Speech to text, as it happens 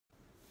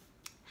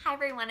Hi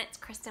everyone, it's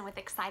Kristen with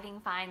Exciting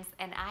Finds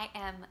and I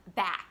am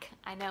back.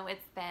 I know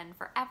it's been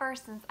forever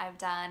since I've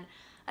done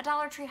a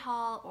Dollar Tree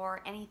haul or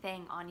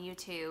anything on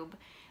YouTube.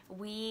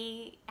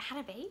 We had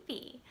a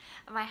baby.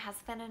 My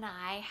husband and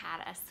I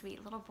had a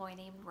sweet little boy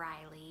named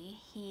Riley.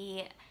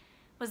 He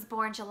was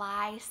born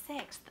July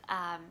 6th,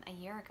 a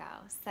year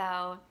ago.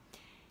 So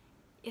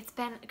it's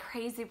been a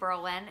crazy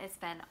whirlwind. It's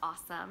been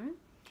awesome.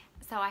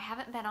 So I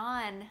haven't been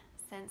on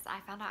since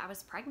I found out I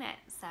was pregnant.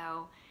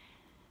 So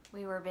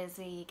we were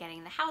busy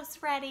getting the house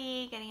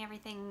ready, getting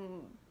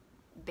everything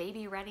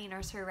baby ready,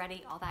 nursery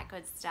ready, all that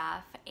good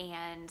stuff.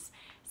 And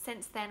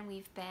since then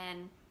we've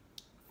been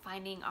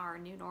finding our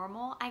new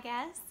normal, I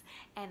guess.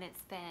 And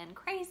it's been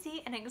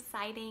crazy and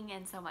exciting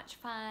and so much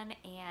fun.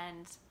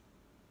 And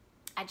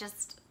I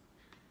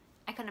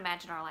couldn't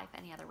imagine our life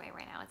any other way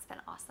right now. It's been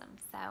awesome.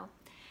 So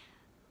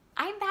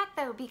I'm back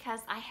though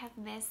because I have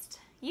missed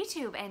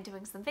YouTube and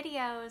doing some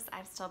videos.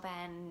 I've still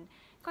been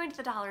going to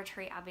the Dollar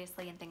Tree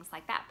obviously and things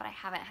like that, but I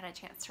haven't had a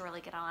chance to really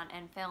get on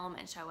and film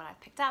and show what I've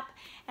picked up.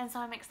 And so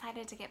I'm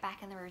excited to get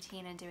back in the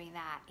routine and doing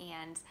that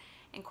and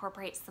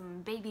incorporate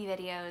some baby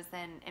videos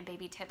and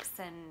baby tips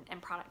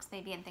and products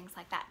maybe and things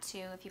like that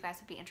too. If you guys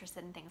would be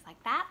interested in things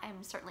like that,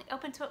 I'm certainly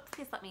open to it.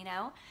 Please let me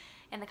know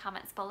in the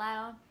comments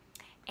below.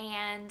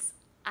 And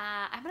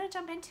I'm gonna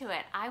jump into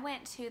it. I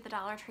went to the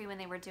Dollar Tree when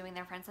they were doing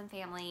their friends and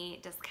family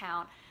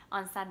discount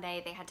on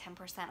Sunday. They had 10%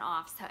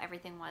 off, so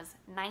everything was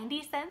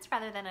 90 cents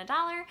rather than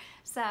 $1.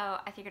 So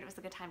I figured it was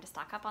a good time to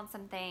stock up on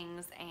some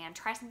things and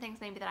try some things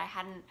maybe that I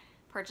hadn't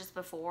purchased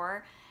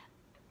before.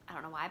 I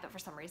don't know why, but for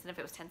some reason if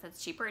it was 10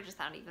 cents cheaper, it just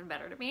sounded even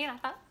better to me, and I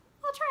thought,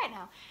 I'll try it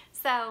now.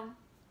 So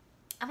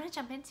I'm gonna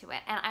jump into it,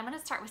 and I'm gonna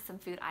start with some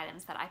food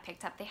items that I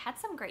picked up. They had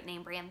some great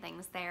name brand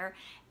things there,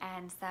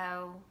 and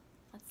so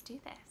let's do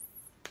this.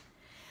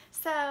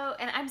 So,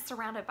 and I'm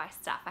surrounded by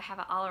stuff. I have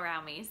it all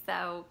around me.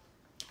 So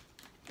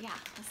yeah,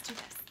 let's do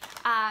this.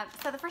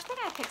 So the first thing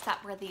I picked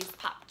up were these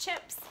pop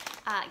chips,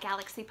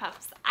 Galaxy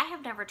Puffs. I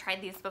have never tried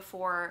these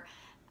before.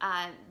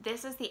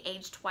 This is the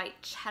Aged White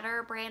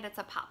Cheddar brand. It's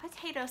a pop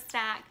potato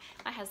snack.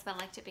 My husband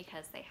liked it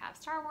because they have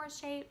Star Wars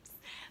shapes,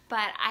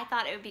 but I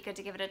thought it would be good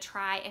to give it a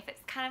try if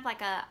it's kind of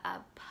like a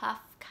puff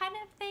kind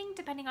of thing,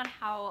 depending on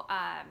how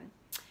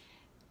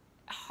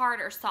hard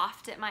or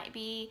soft it might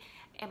be.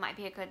 It might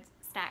be a good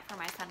snack for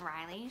my son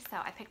Riley. So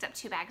I picked up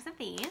 2 bags of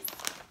these.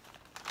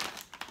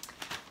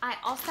 I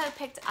also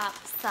picked up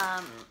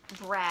some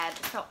bread.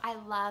 So I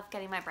love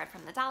getting my bread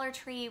from the Dollar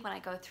Tree. When I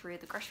go through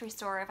the grocery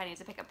store, if I need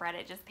to pick up bread,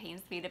 it just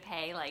pains me to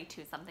pay like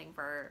 $2 something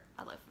for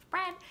a loaf of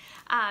bread.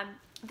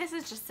 This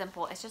is just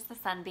simple. It's just the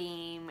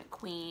Sunbeam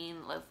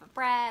Queen loaf of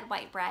bread,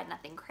 white bread,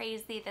 nothing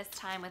crazy this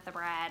time with the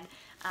bread.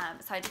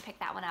 So I just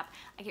picked that one up.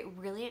 I get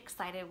really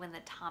excited when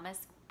the Thomas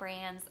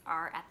brands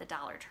are at the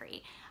Dollar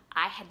Tree.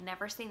 I had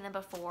never seen them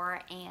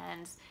before,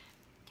 and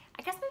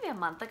I guess maybe a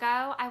month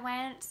ago I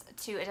went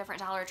to a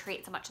different Dollar Tree.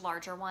 It's a much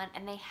larger one,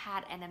 and they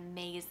had an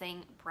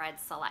amazing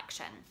bread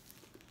selection.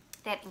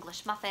 They had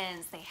English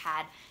muffins, they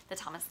had the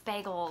Thomas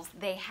bagels,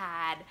 they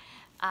had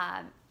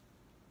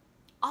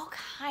all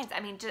kinds.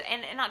 I mean,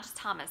 and not just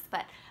Thomas,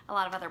 but a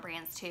lot of other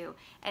brands too.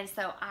 And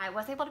so I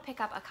was able to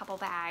pick up a couple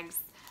bags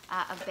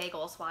of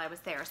bagels while I was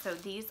there. So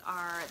these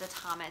are the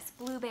Thomas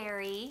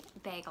blueberry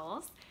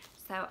bagels.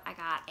 So I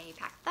got a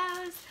pack of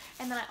those.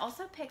 And then I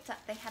also picked up,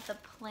 they had the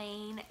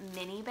plain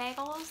mini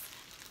bagels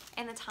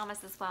and the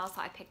Thomas as well. So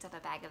I picked up a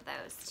bag of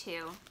those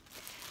too.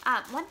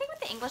 One thing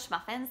with the English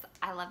muffins,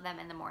 I love them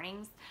in the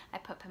mornings. I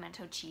put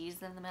pimento cheese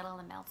in the middle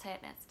and melt it,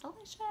 and it's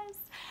delicious.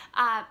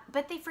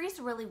 But they freeze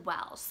really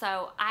well.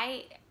 So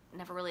I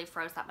never really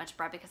froze that much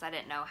bread because I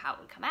didn't know how it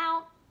would come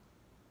out.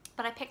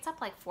 But I picked up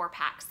like 4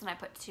 packs and I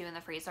put 2 in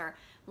the freezer.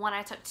 One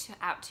I took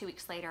out 2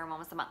 weeks later and one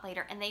was a month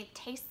later, and they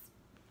taste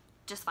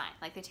just fine.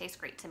 Like, they taste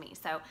great to me.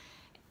 So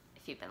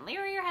if you've been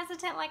leery or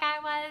hesitant like I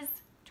was,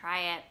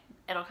 try it.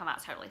 It'll come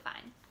out totally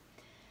fine.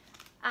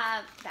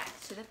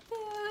 Back to the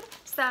food.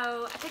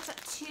 So I picked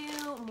up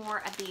 2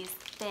 more of these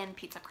thin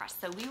pizza crusts.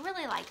 So we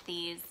really like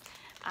these.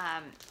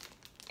 I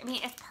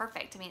mean, it's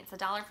perfect. I mean, it's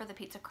 $1 for the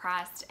pizza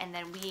crust, and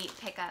then we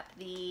pick up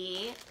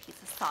the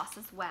pizza sauce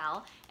as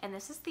well. And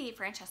this is the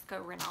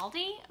Francesco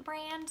Rinaldi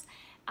brand.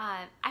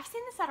 I've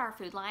seen this at our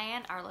Food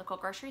Lion, our local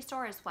grocery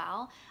store as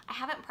well. I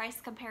haven't price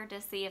compared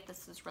to see if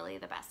this is really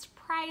the best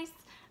price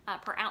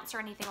per ounce or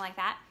anything like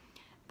that.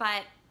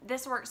 But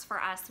this works for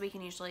us. We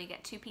can usually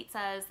get 2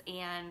 pizzas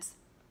and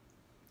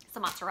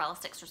some mozzarella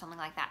sticks or something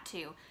like that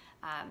too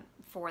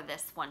for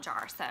this 1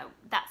 jar. So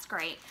that's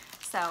great.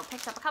 So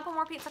picked up a couple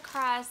more pizza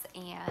crusts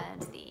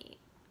and the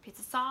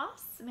pizza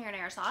sauce,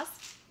 marinara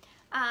sauce.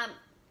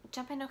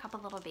 Jump into a couple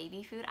little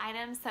baby food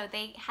items. So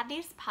they had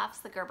these puffs,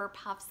 the Gerber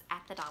puffs,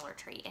 at the Dollar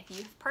Tree. If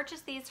you've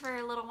purchased these for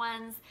your little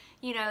ones,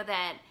 you know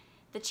that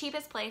the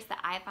cheapest place that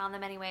I found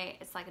them anyway,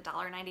 it's like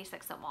 $1.96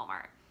 at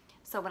Walmart.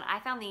 So when I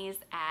found these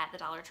at the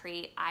Dollar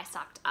Tree, I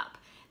stocked up.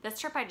 This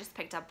trip I just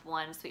picked up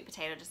 1 sweet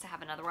potato just to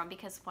have another one,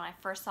 because when I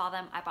first saw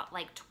them, I bought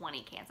like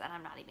 20 cans, and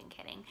I'm not even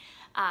kidding.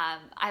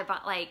 I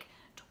bought like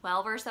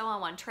 12 or so on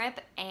one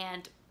trip,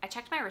 and I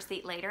checked my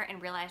receipt later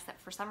and realized that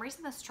for some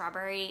reason the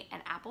strawberry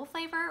and apple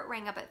flavor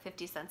rang up at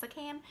 50 cents a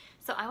can.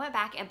 So I went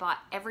back and bought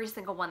every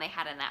single one they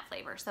had in that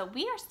flavor. So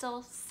we are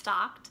still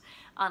stocked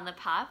on the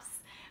puffs,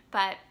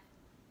 but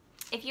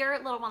if your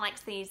little one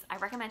likes these, I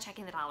recommend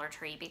checking the Dollar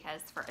Tree because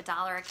for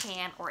 $1 a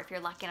can, or if you're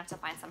lucky enough to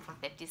find some for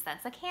 50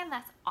 cents a can,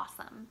 that's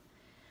awesome.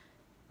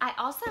 I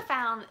also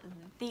found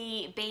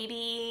the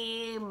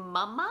Baby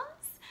Mum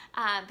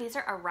Mums. These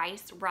are a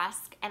rice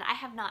rusk, and I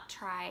had not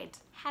tried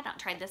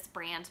this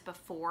brand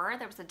before.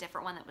 There was a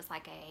different one that was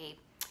like a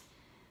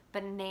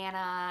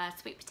banana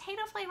sweet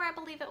potato flavor, I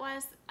believe it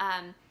was,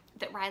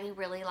 that Riley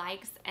really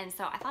likes, and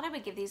so I thought I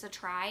would give these a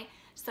try.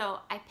 So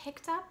I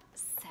picked up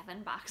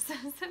 7 boxes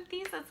of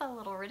these. It's a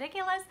little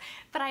ridiculous,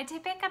 but I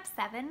did pick up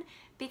 7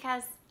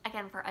 because,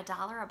 again, for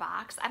 $1 a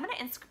box. I'm going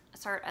to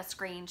insert a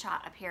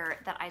screenshot up here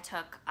that I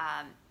took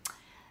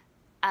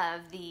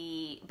of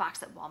the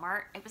box at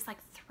Walmart. It was like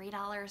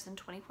 $3.24 or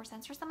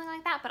something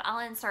like that, but I'll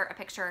insert a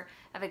picture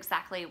of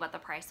exactly what the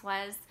price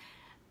was.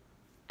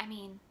 I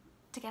mean,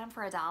 to get them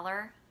for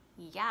 $1,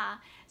 yeah.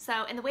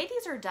 So, and the way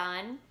these are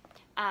done,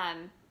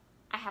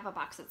 I have a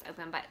box that's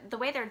open, but the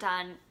way they're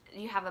done,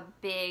 you have a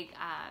big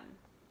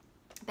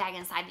bag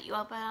inside that you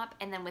open up,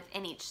 and then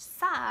within each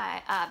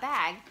side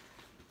bag,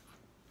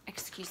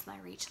 excuse my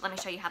reach, let me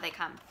show you how they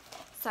come.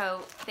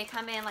 So they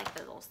come in like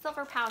the little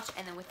silver pouch,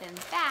 and then within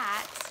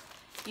that,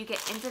 you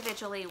get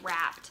individually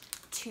wrapped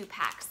 2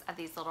 packs of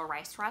these little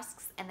rice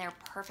rusks, and they're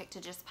perfect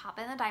to just pop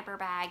in the diaper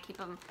bag, you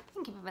can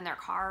keep them in their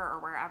car or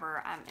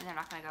wherever, and they're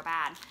not gonna go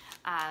bad.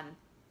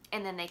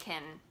 And then they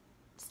can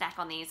snack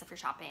on these if you're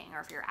shopping or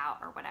if you're out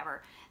or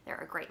whatever. They're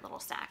a great little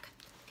snack.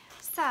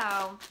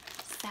 So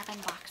 7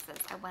 boxes.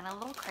 I went a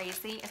little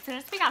crazy. As soon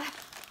as we got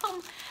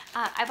home,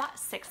 I bought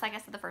 6, I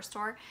guess, at the first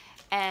store.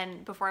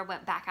 And before I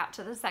went back out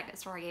to the second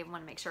store, I gave him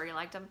one to make sure he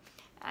liked them.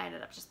 I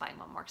ended up just buying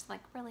one more because I'm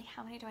like, really,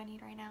 how many do I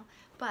need right now?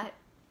 But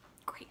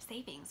great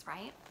savings,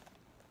 right?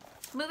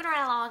 Moving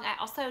right along, I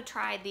also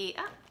tried the, it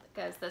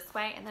goes this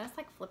way, and then it's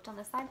like flipped on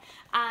this side.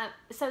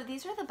 So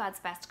these are the Bud's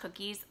Best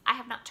cookies. I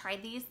have not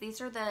tried these. These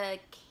are the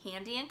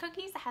candy and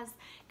cookies. It has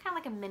kind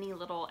of like a mini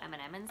little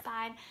M&M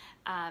inside.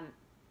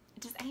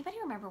 Does anybody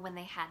remember when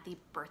they had the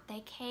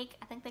birthday cake?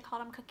 I think they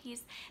called them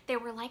cookies. They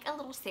were like a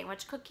little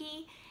sandwich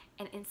cookie,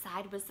 and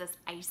inside was this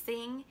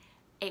icing.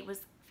 It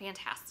was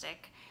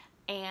fantastic.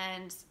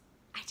 And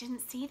I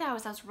didn't see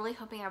those. I was really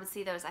hoping I would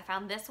see those. I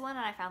found this one,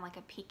 and I found like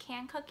a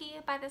pecan cookie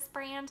by this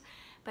brand.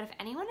 But if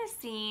anyone has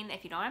seen,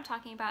 if you know what I'm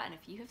talking about, and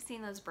if you have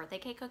seen those birthday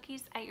cake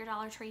cookies at your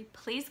Dollar Tree,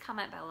 please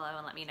comment below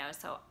and let me know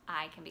so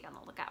I can be on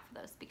the lookout for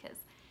those because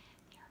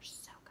they are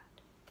so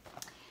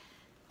good.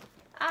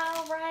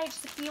 All right,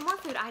 just a few more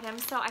food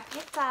items. So I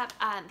picked up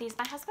these.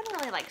 My husband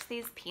really likes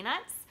these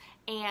peanuts,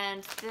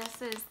 and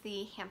this is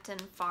the Hampton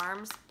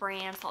Farms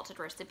brand salted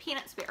roasted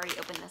peanuts. We already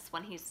opened this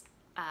one. He's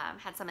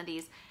had some of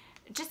these.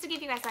 Just to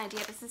give you guys an idea,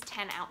 this is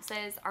 10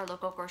 ounces. Our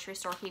local grocery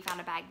store, he found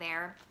a bag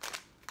there.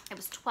 It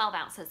was 12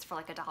 ounces for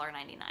like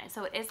 $1.99.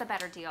 So it is a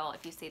better deal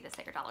if you see this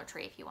at your Dollar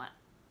Tree if you want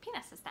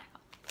peanuts to snack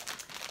on.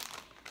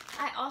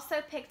 I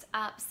also picked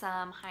up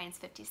some Heinz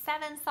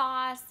 57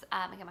 sauce.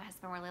 Again, my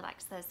husband really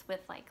likes this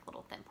with like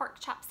little thin pork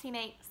chops he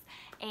makes.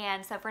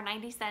 And so for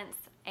 90 cents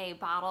a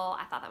bottle,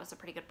 I thought that was a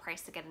pretty good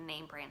price to get a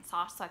name brand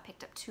sauce. So I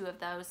picked up 2 of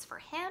those for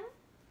him.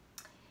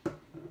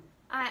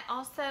 I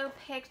also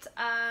picked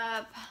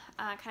up,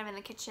 kind of in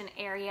the kitchen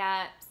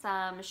area,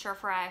 some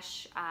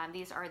SureFresh.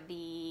 These are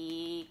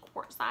the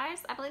quart size,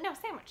 I believe, no,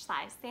 sandwich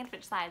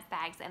size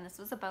bags. And this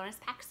was a bonus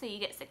pack, so you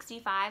get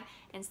 65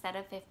 instead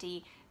of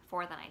 50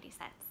 for the 90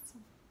 cents.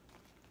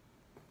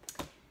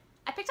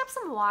 I picked up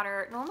some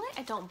water. Normally,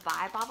 I don't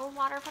buy bottled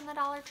water from the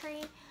Dollar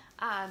Tree,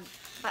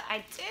 but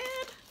I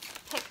did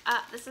pick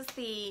up, this is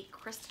the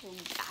Crystal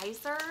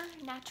Geyser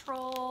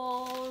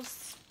Natural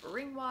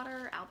Spring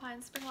Water,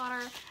 Alpine Spring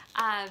Water.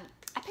 I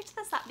picked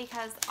this up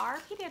because our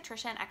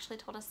pediatrician actually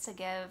told us to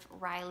give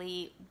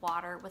Riley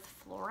water with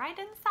fluoride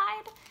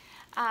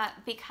inside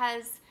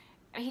because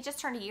I mean, he just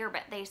turned a year,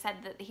 but they said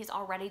that he's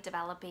already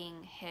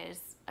developing his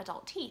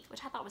adult teeth,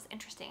 which I thought was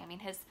interesting. I mean,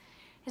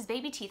 his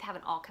baby teeth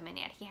haven't all come in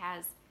yet. He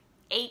has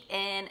 8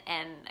 in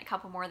and a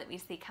couple more that we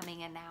see coming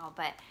in now,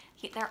 but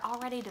they're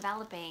already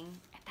developing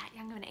at that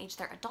young of an age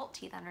their adult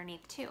teeth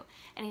underneath too.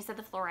 And he said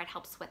the fluoride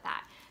helps with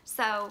that.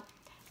 So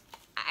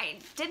I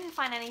didn't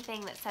find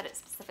anything that said it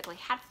specifically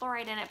had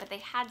fluoride in it, but they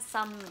had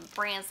some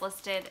brands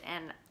listed,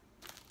 and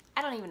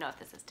I don't even know if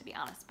this is, to be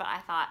honest, but I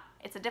thought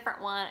it's a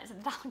different one. It's a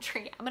Dollar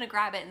Tree. I'm going to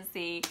grab it and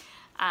see. So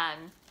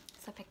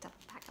I picked up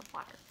a pack of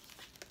water.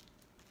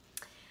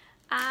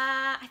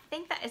 I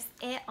think that is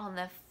it on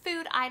the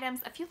food items.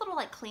 A few little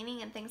like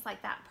cleaning and things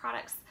like that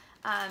products.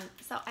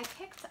 So I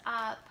picked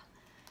up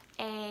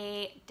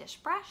a dish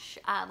brush,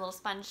 a little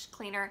sponge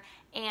cleaner,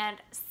 and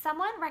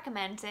someone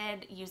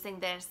recommended using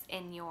this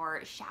in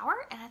your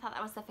shower, and I thought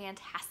that was a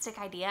fantastic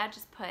idea.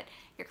 Just put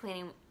your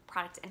cleaning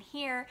product in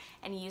here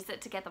and use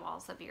it to get the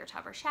walls of your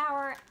tub or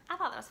shower. I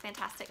thought that was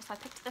fantastic, so I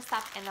picked this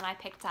up, and then I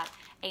picked up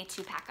a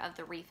 2-pack of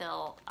the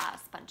refill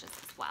sponges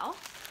as well.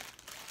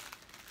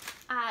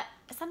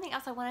 something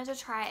else I wanted to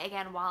try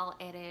again while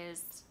it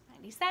is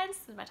 90 cents,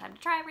 this is my time to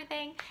try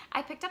everything.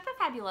 I picked up the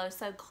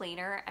Fabuloso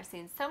cleaner. I've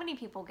seen so many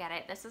people get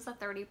it. This is a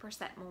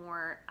 30%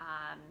 more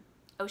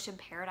Ocean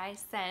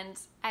Paradise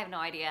scent. I have no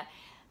idea.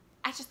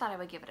 I just thought I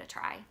would give it a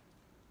try.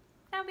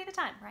 That would be the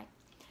time, right?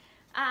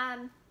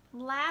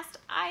 Last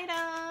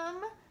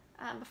item,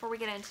 before we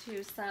get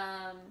into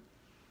some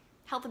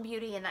health and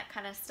beauty and that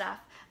kind of stuff,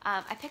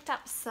 I picked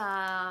up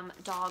some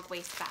dog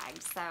waste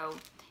bags. So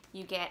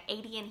you get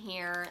 80 in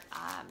here,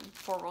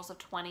 4 rolls of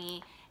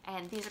 20,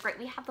 and these are great.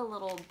 We have the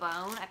little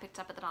bone I picked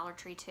up at the Dollar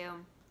Tree too.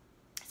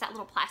 It's that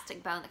little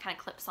plastic bone that kind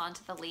of clips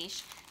onto the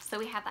leash. So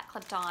we have that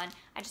clipped on.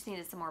 I just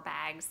needed some more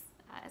bags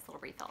as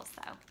little refills,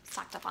 so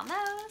stocked up on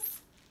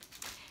those.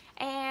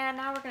 And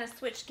now we're gonna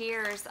switch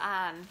gears,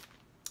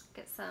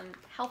 get some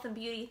health and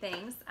beauty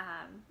things,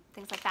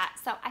 things like that.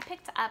 So I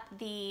picked up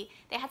they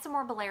had some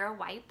more Bolero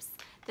wipes.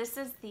 This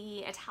is the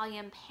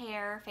Italian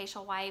Pear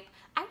facial wipe.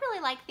 I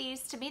really like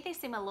these. To me, they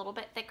seem a little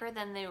bit thicker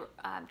than the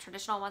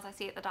traditional ones I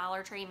see at the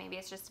Dollar Tree. Maybe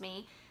it's just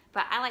me,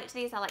 but I liked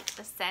these. I liked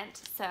the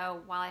scent.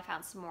 So while I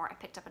found some more, I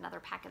picked up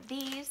another pack of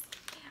these.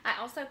 I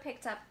also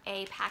picked up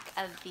a pack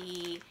of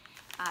the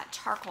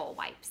charcoal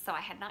wipes. So I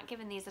had not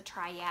given these a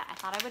try yet. I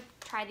thought I would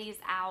try these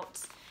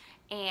out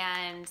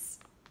and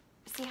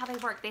see how they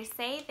work. They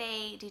say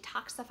they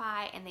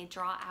detoxify and they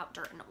draw out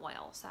dirt and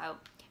oil. So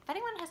if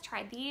anyone has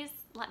tried these,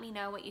 let me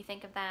know what you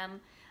think of them.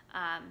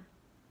 I'm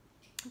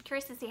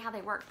curious to see how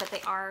they work, but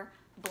they are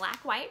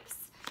black wipes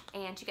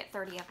and you get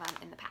 30 of them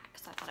in the pack.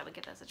 So I thought I would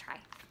give those a try.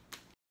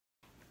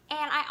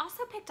 And I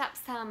also picked up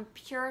some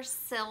Pure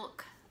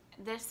Silk.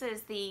 This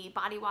is the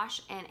body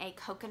wash in a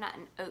coconut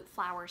and oat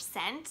flower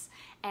scent,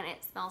 and it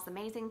smells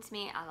amazing to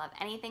me. I love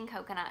anything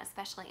coconut,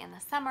 especially in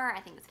the summer. I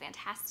think it's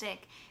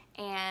fantastic.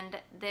 And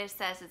this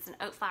says it's an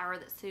oat flower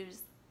that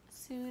soothes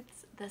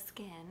the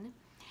skin.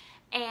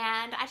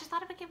 And I just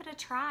thought I would give it a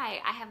try.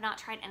 I have not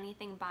tried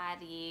anything by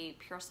the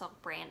Pure Silk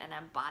brand in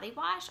a body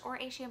wash or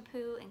a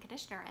shampoo and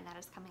conditioner, and that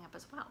is coming up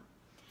as well.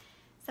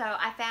 So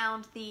I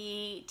found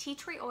the tea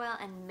tree oil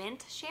and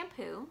mint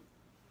shampoo.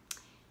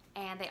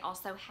 And they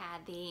also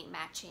had the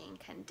matching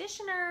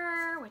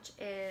conditioner, which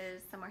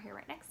is somewhere here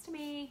right next to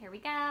me. Here we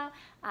go.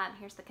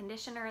 Here's the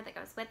conditioner that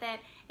goes with it.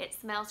 It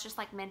smells just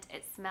like mint.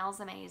 It smells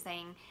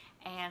amazing.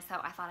 And so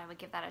I thought I would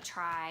give that a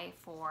try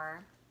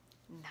for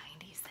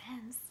 90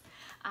 cents.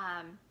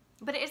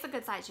 But it is a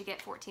good size. You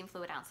get 14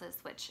 fluid ounces,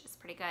 which is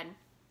pretty good.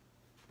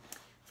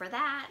 For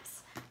that,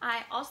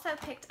 I also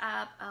picked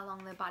up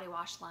along the body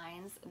wash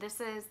lines. This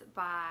is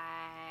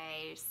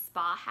by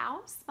Spa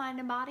House Mind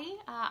and Body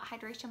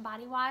Hydration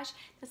Body Wash.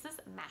 This is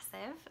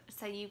massive.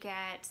 So you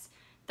get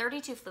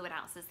 32 fluid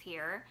ounces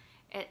here.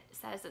 It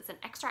says it's an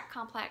extract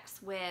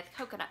complex with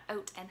coconut,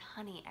 oat, and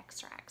honey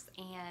extracts.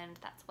 And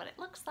that's what it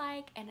looks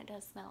like. And it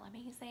does smell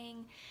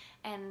amazing.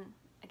 And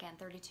again,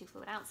 32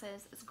 fluid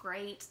ounces is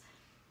great.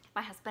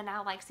 My husband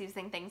now likes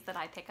using things that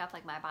I pick up,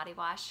 like my body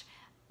wash.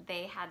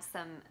 They had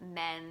some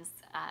men's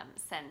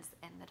scents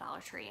in the Dollar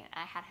Tree, and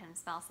I had him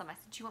smell some. I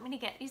said, do you want me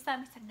to get you some?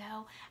 He said,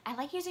 no, I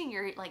like using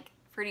your like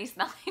fruity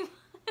smelling ones.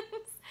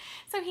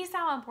 So he's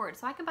now on board.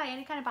 So I can buy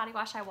any kind of body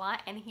wash I want,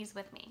 and he's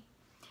with me.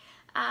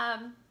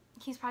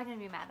 He's probably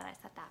gonna be mad that I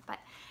said that,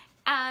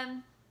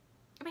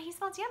 but he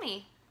smells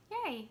yummy.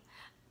 Yay.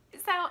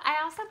 So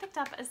I also picked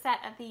up a set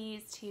of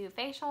these 2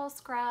 facial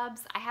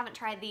scrubs. I haven't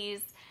tried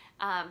these.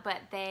 But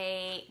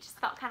they just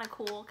felt kind of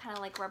cool, kind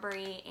of like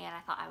rubbery, and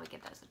I thought I would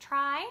give those a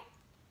try.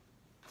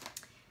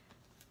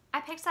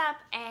 I picked up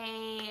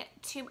a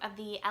tube of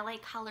the LA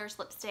Colors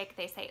lipstick.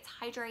 They say it's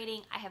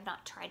hydrating. I have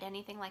not tried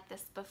anything like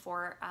this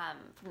before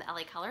from the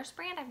LA Colors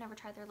brand. I've never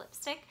tried their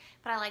lipstick,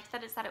 but I liked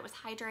that it said it was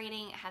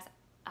hydrating. It has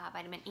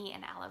vitamin E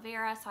and aloe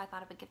vera, so I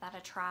thought I would give that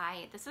a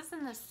try. This is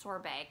in the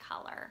sorbet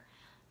color.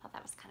 I thought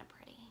that was kind of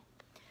pretty.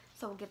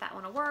 So we'll give that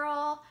one a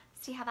whirl,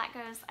 see how that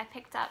goes. I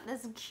picked up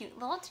this cute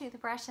little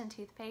toothbrush and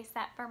toothpaste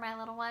set for my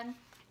little one.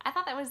 I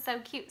thought that was so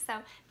cute. So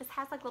this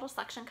has like little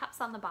suction cups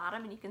on the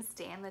bottom, and you can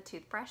stand the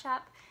toothbrush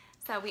up.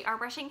 So we are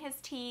brushing his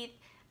teeth.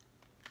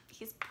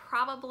 He's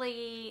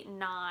probably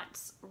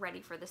not ready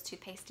for this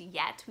toothpaste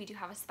yet. We do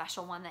have a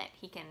special one that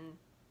he can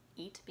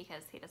eat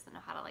because he doesn't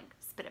know how to like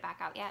spit it back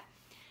out yet.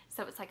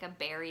 So it's like a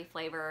berry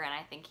flavor, and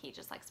I think he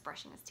just likes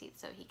brushing his teeth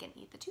so he can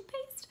eat the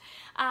toothpaste.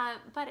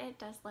 But it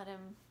does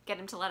get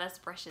him to let us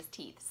brush his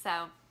teeth.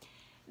 So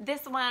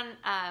this one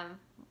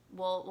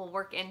we'll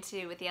work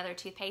into with the other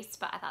toothpaste,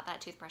 but I thought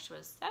that toothbrush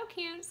was so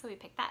cute, so we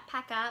picked that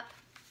pack up.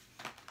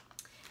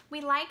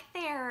 We like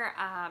their,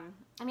 I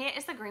mean, it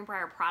is the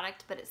Greenbrier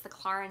product, but it's the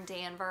Clarins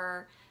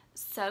Danvers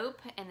soap,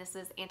 and this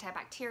is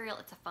antibacterial.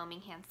 It's a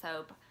foaming hand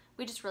soap.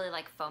 We just really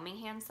like foaming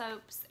hand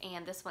soaps,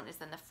 and this one is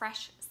in the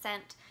fresh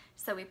scent.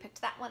 So we picked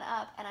that one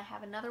up, and I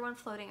have another one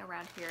floating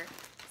around here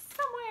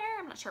somewhere.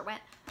 I'm not sure it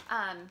went.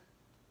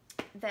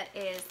 That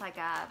is like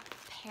a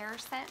pear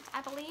scent,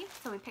 I believe.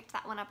 So we picked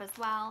that one up as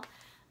well.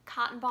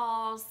 Cotton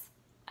balls,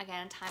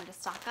 again, time to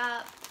stock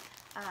up.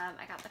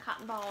 I got the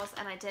cotton balls,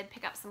 and I did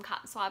pick up some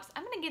cotton swabs.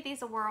 I'm gonna give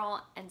these a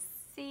whirl and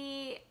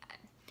see.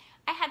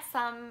 I had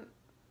some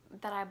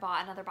that I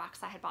bought, another box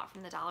I had bought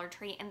from the Dollar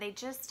Tree, and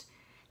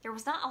there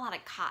was not a lot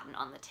of cotton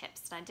on the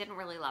tips, and I didn't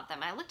really love them.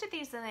 I looked at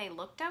these and they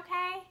looked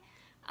okay,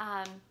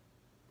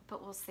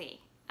 but we'll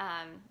see.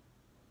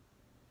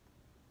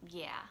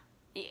 Yeah.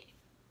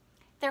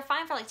 They're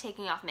fine for like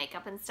taking off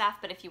makeup and stuff,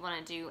 but if you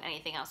want to do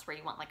anything else where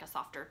you want like a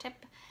softer tip,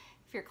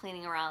 if you're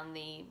cleaning around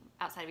the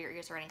outside of your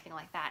ears or anything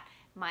like that,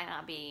 might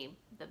not be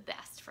the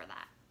best for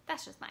that.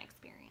 That's just my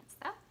experience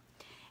though.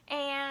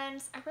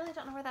 And I really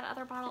don't know where that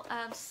other bottle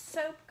of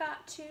soap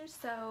got to,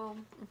 so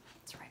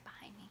it's right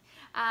behind me.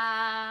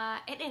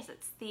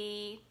 It's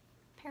the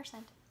pear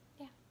scent.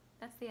 Yeah,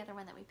 that's the other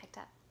one that we picked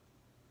up.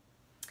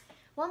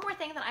 One more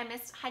thing that I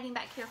missed hiding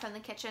back here from the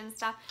kitchen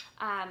stuff,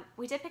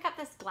 we did pick up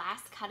this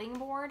glass cutting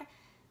board.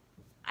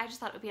 I just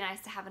thought it would be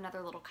nice to have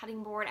another little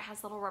cutting board. It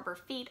has little rubber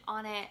feet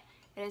on it.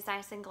 It is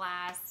nice and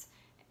glass.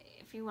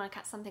 If you want to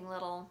cut something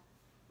little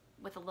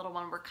with a little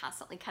one, we're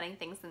constantly cutting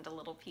things into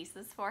little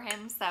pieces for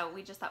him. So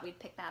we just thought we'd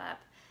pick that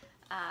up,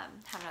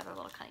 have another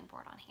little cutting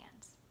board on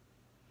hand.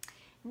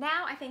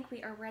 Now I think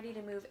we are ready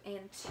to move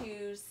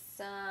into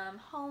some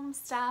home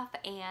stuff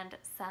and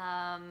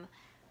some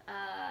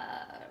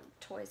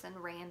toys and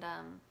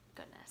random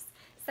goodness.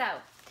 So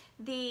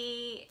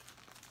the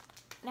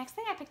next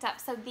thing I picked up,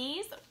 so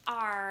these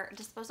are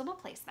disposable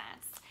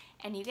placemats,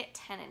 and you get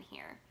 10 in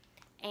here.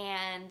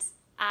 And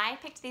I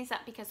picked these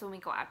up because when we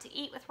go out to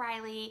eat with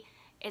Riley,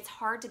 it's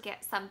hard to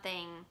get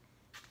something.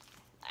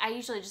 I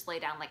usually just lay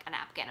down like a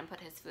napkin and put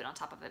his food on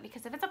top of it,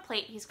 because if it's a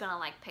plate, he's gonna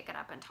like pick it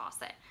up and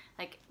toss it.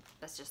 Like,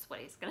 that's just what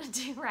he's gonna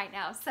do right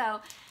now.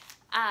 So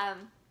I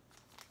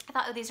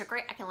thought, oh, these are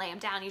great. I can lay them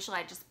down. Usually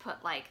I just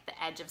put like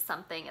the edge of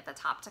something at the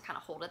top to kind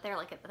of hold it there,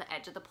 like at the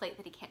edge of the plate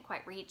that he can't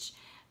quite reach,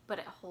 but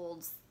it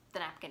holds the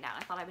napkin down.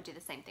 I thought I would do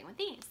the same thing with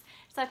these.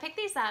 So I picked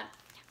these up.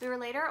 We were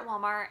later at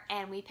Walmart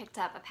and we picked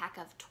up a pack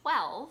of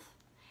 12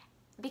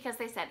 because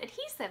they said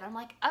adhesive. I'm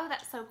like, oh,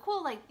 that's so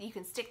cool. Like, you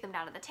can stick them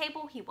down at the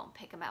table. He won't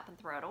pick them up and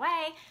throw it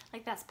away.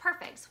 Like, that's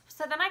perfect.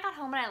 So then I got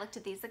home and I looked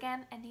at these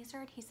again, and these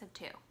are adhesive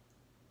too.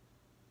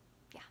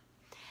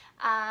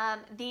 Yeah.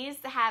 These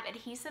have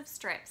adhesive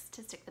strips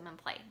to stick them in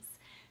place.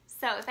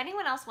 So if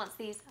anyone else wants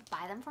these,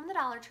 buy them from the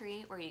Dollar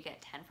Tree, where you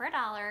get 10 for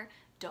 $1.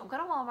 Don't go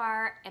to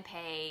Walmart and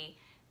pay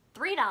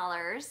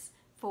 $3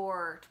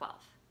 for 12.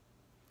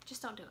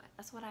 Just don't do it.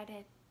 That's what I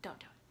did. Don't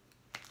do it.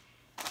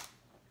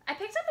 I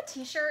picked up a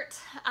t-shirt.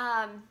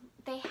 I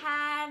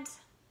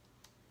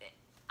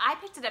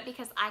picked it up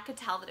because I could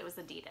tell that it was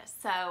Adidas.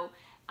 So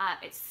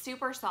it's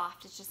super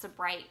soft. It's just a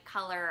bright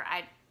color.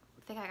 I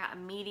think I got a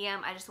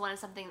medium. I just wanted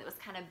something that was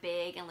kind of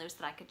big and loose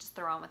that I could just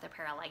throw on with a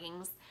pair of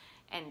leggings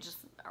and just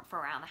for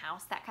around the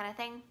house, that kind of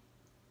thing.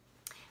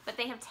 But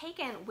they have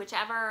taken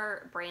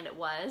whichever brand it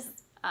was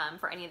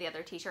for any of the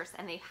other t-shirts,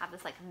 and they have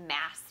this like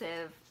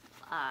massive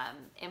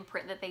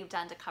imprint that they've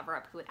done to cover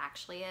up who it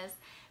actually is.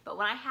 But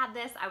when I had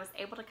this, I was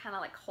able to kind of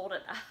like hold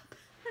it up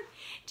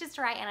just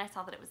right, and I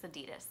saw that it was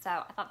Adidas, so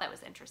I thought that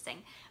was interesting.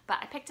 But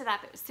I picked it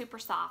up. It was super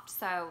soft,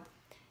 so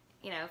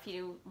you know, if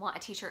you want a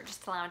t-shirt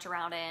just to lounge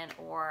around in,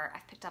 or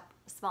I've picked up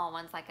small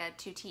ones like a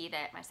 2T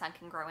that my son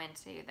can grow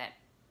into, that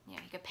you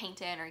know, he could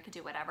paint in or he could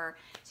do whatever,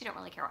 so you don't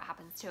really care what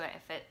happens to it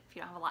if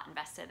you don't have a lot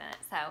invested in it.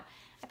 So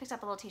I picked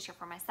up a little t-shirt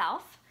for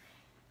myself.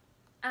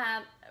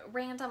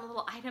 Random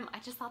little item. I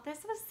just thought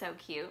this was so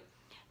cute.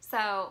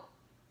 So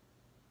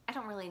I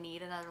don't really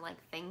need another like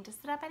thing to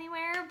sit up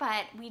anywhere,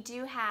 but we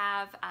do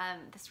have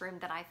this room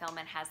that I film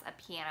in has a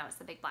piano. It's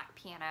a big black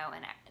piano,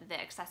 and the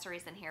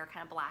accessories in here are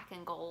kind of black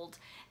and gold.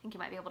 I think you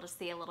might be able to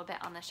see a little bit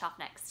on the shelf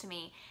next to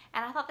me.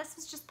 And I thought this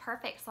was just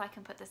perfect, so I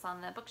can put this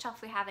on the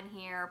bookshelf we have in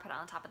here, put it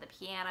on top of the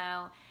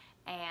piano,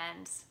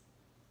 and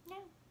yeah,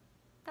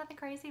 nothing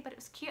crazy, but it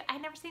was cute. I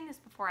had never seen this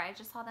before. I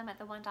just saw them at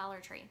the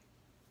Dollar Tree.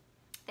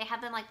 They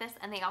had them like this,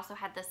 and they also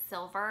had the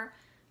silver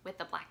with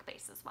the black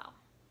base as well.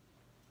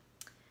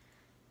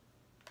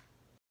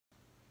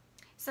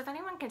 So if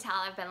anyone can tell,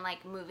 I've been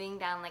like moving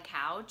down the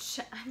couch.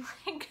 I'm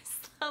like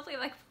slowly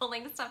like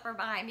pulling stuff from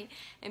behind me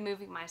and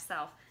moving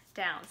myself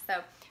down. So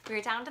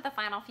we're down to the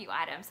final few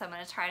items, so I'm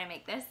going to try to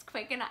make this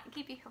quick and not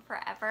keep you here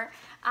forever.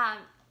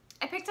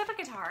 I picked up a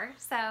guitar.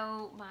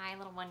 So my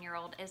little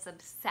 1-year-old is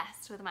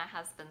obsessed with my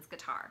husband's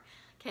guitar.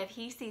 Okay, if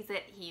he sees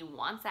it, he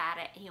wants at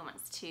it. He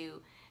wants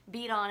to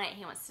beat on it.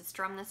 He wants to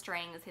strum the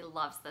strings. He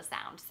loves the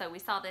sound. So we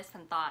saw this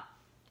and thought,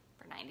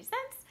 for 90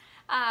 cents,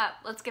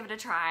 let's give it a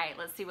try.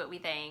 Let's see what we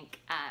think.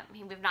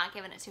 We've not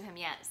given it to him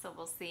yet, so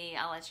we'll see.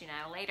 I'll let you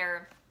know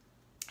later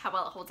how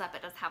well it holds up.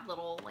 It does have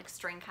little like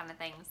string kind of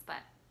things,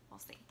 but we'll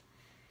see.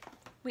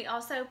 We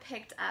also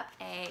picked up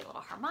a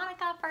little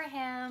harmonica for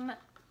him.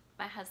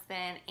 My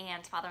husband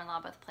and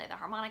father-in-law both play the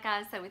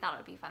harmonica, so we thought it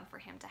would be fun for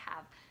him to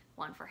have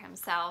one for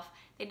himself.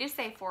 They do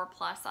say 4+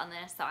 on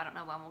this, so I don't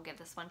know when we'll give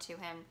this one to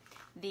him.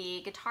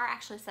 The guitar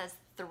actually says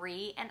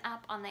 3 and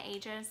up on the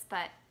ages,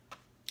 but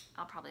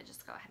I'll probably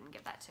just go ahead and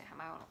give that to him.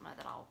 I don't know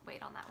that I'll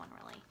wait on that one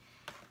really.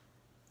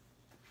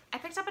 I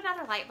picked up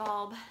another light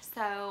bulb.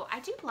 So I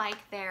do like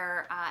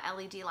their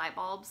LED light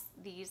bulbs.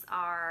 These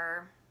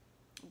are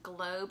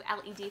Globe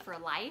LED for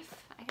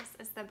Life, I guess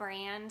is the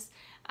brand.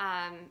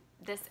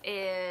 This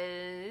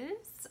is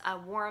a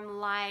warm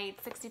light,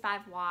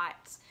 65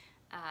 watt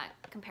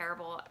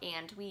comparable,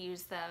 and we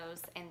use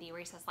those in the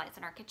recessed lights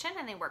in our kitchen,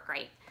 and they work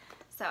great.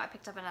 So I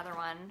picked up another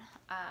one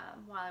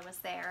while I was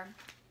there.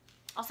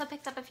 Also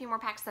picked up a few more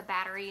packs of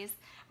batteries.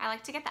 I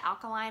like to get the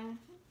alkaline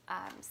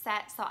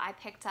set, so I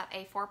picked up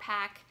a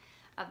 4-pack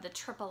of the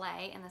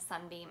AAA and the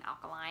Sunbeam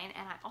Alkaline,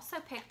 and I also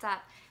picked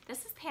up,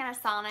 this is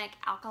Panasonic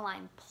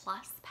Alkaline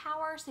Plus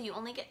Power, so you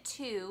only get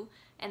 2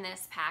 in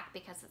this pack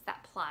because it's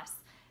that plus,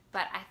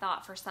 but I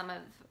thought for some of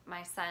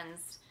my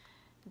son's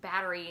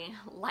battery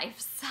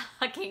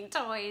life-sucking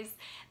toys,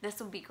 this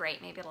would be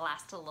great. Maybe it'll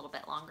last a little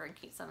bit longer and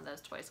keep some of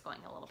those toys going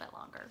a little bit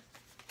longer.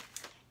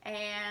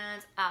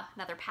 And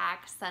another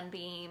pack,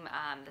 Sunbeam,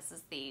 this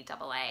is the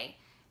AA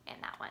in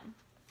that one.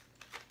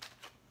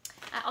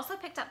 I also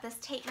picked up this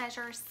tape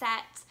measure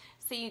set.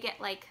 So you get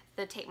like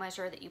the tape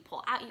measure that you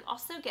pull out. You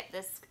also get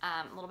this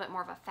little bit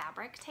more of a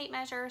fabric tape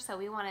measure. So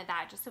we wanted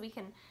that just so we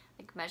can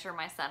like measure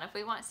my son if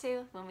we want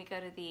to. When we go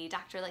to the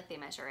doctor, like they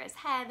measure his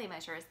head, they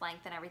measure his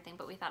length and everything.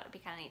 But we thought it'd be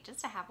kind of neat just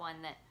to have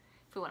one that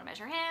if we want to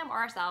measure him or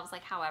ourselves,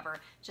 like however,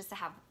 just to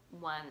have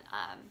one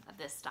of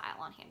this style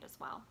on hand as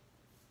well.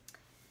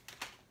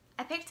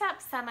 I picked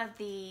up some of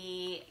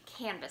the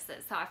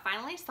canvases. So I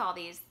finally saw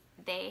these.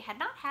 They had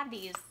not had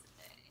these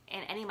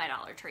in any of my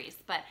Dollar Trees,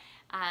 but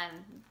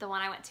the one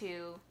I went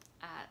to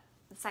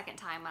the second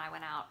time when I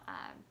went out,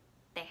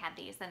 they had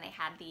these. Then they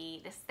had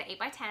this is the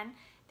 8x10.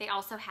 They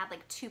also had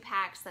like 2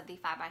 packs of the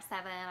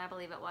 5x7, I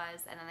believe it was,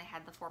 and then they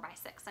had the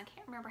 4x6. I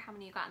can't remember how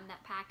many you got in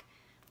that pack,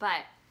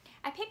 but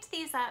I picked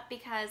these up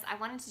because I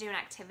wanted to do an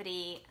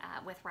activity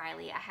with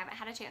Riley. I haven't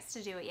had a chance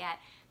to do it yet,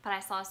 but I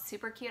saw a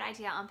super cute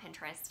idea on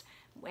Pinterest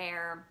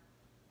where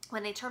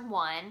when they turn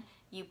 1,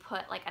 you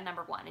put like a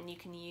number 1, and you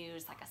can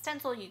use like a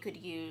stencil, you could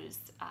use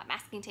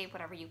masking tape,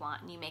 whatever you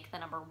want, and you make the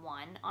number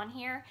 1 on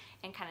here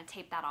and kind of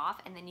tape that off,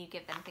 and then you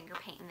give them finger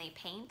paint and they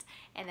paint,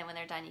 and then when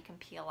they're done you can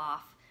peel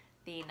off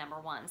the number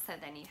 1, so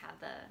then you have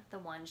the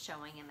 1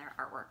 showing in their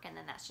artwork, and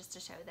then that's just to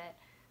show that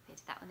they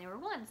did that when they were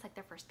 1. It's like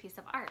their first piece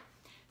of art.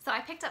 So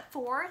I picked up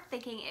 4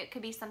 thinking it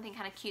could be something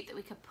kind of cute that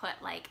we could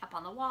put like up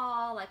on the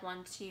wall, like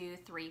 1, 2,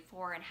 3,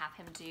 4, and have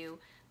him do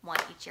 1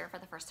 each year for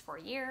the first 4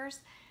 years.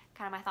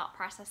 Kind of my thought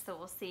process, so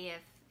we'll see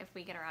if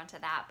we get around to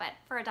that. But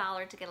for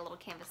 $1 to get a little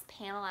canvas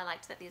panel, I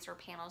liked that these were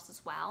panels as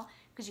well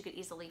because you could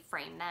easily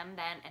frame them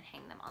then and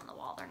hang them on the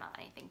wall. They're not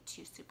anything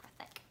too super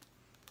thick.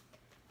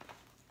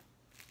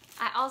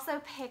 I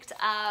also picked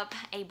up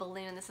a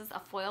balloon. This is a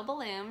foil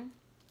balloon.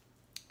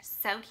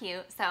 So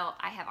cute. So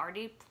I have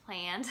already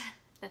planned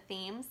the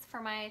themes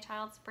for my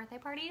child's birthday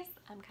parties.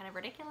 I'm kind of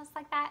ridiculous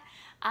like that.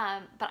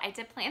 But I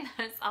did plan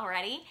those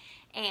already.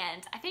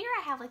 And I figure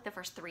I have like the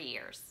first 3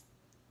 years.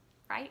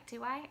 Right?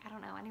 Do I? I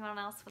don't know. Anyone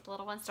else with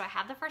little ones? Do I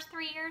have the first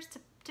 3 years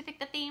to pick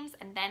the themes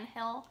and then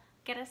he'll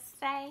get a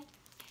say?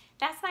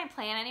 That's my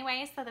plan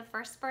anyway. So the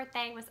first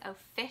birthday was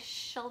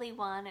officially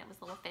 1. It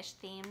was little fish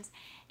themed.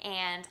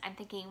 And I'm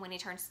thinking when he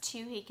turns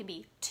 2, he can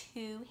be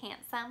too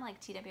handsome, like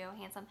TWO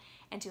handsome,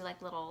 and do like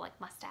little like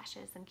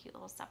mustaches and cute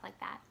little stuff like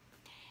that.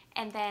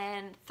 And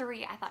then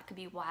 3 I thought could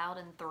be wild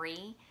and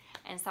 3.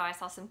 And so I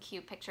saw some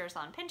cute pictures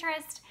on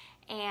Pinterest,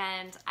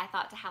 and I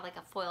thought to have like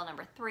a foil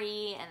number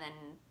 3, and then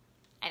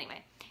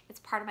anyway, it's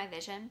part of my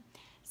vision.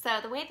 So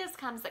the way this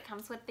comes, it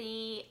comes with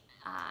the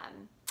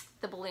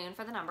balloon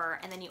for the number,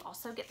 and then you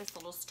also get this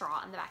little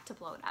straw in the back to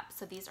blow it up.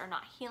 So these are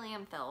not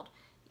helium filled.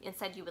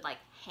 Instead, you would like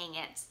hang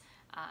it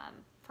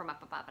from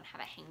up above and have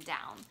it hang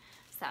down.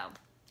 So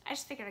I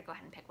just figured I'd go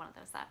ahead and pick one of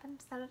those up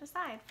and set it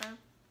aside for,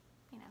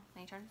 you know,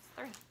 when he turns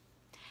 3.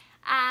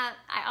 I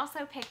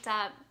also picked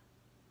up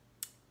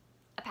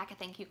a pack of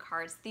thank you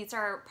cards. These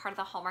are part of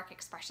the Hallmark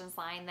Expressions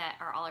line that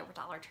are all over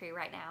Dollar Tree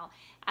right now.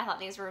 I thought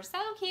these were so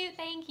cute.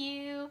 Thank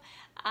you.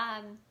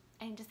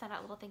 And just sent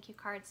out little thank you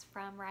cards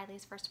from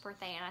Riley's first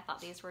birthday, and I thought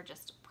these were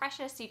just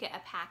precious. You get a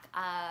pack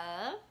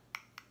of,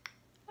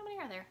 how many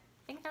are there?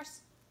 I think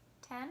there's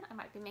 10. I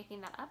might be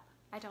making that up.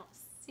 I don't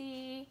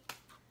see.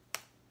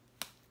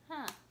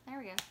 Huh, there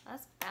we go.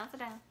 Let's bounce it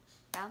down,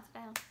 bounce it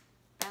down,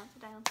 bounce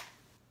it down.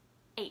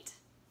 8.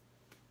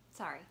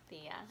 Sorry, the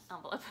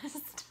envelope was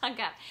stuck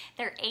up.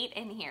 There are 8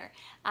 in here,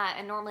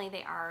 and normally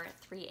they are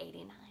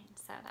 $3.89,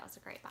 so that was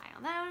a great buy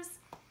on those.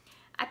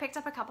 I picked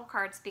up a couple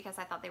cards because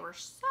I thought they were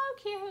so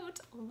cute.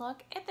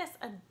 Look at this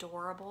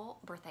adorable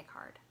birthday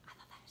card. I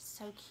thought that was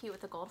so cute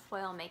with the gold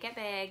foil, make it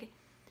big.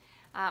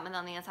 And then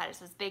on the inside it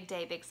says, big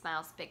day, big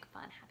smiles, big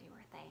fun, happy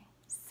birthday.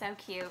 So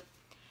cute.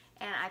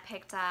 And I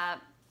picked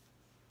up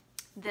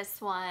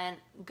this one,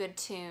 Good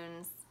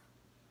Tunes.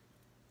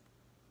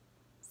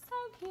 So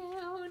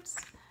cute.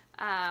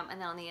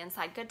 And then on the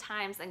inside, good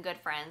times and good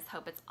friends.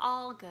 Hope it's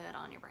all good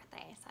on your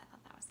birthday. So I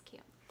thought that was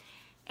cute.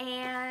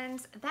 And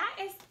that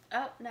is,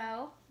 oh,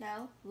 no,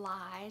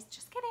 lies.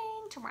 Just kidding.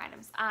 2 more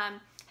items. I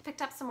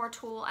picked up some more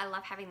tulle. I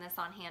love having this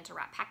on hand to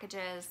wrap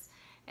packages.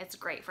 It's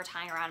great for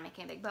tying around and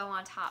making a big bow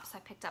on top. So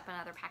I picked up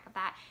another pack of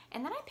that.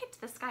 And then I picked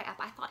this guy up.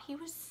 I thought he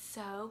was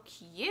so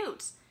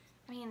cute.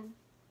 I mean,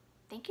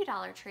 Thank you,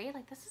 Dollar Tree.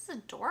 Like, this is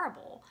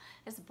adorable.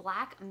 This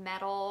black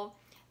metal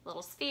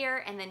little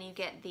sphere, and then you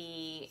get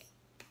the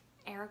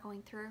air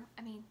going through.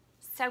 I mean,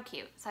 so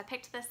cute. So I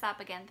picked this up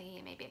again,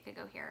 thinking maybe it could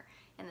go here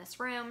in this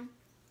room.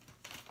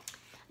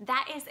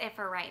 That is it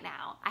for right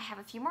now. I have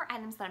a few more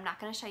items that I'm not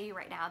going to show you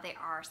right now. They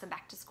are some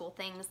back to school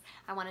things.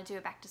 I want to do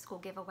a back to school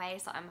giveaway,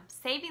 so I'm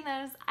saving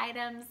those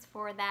items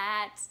for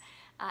that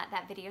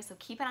video, so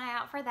keep an eye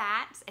out for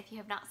that. If you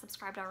have not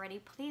subscribed already,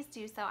 please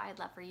do so. I'd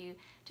love for you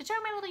to join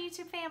my little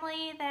YouTube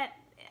family. That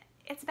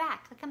it's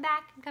back. Like, I'm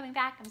back. I'm coming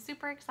back. I'm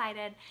super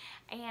excited,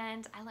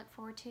 and I look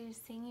forward to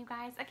seeing you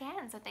guys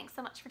again. So thanks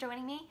so much for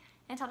joining me.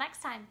 Until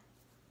next time,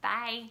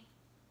 bye.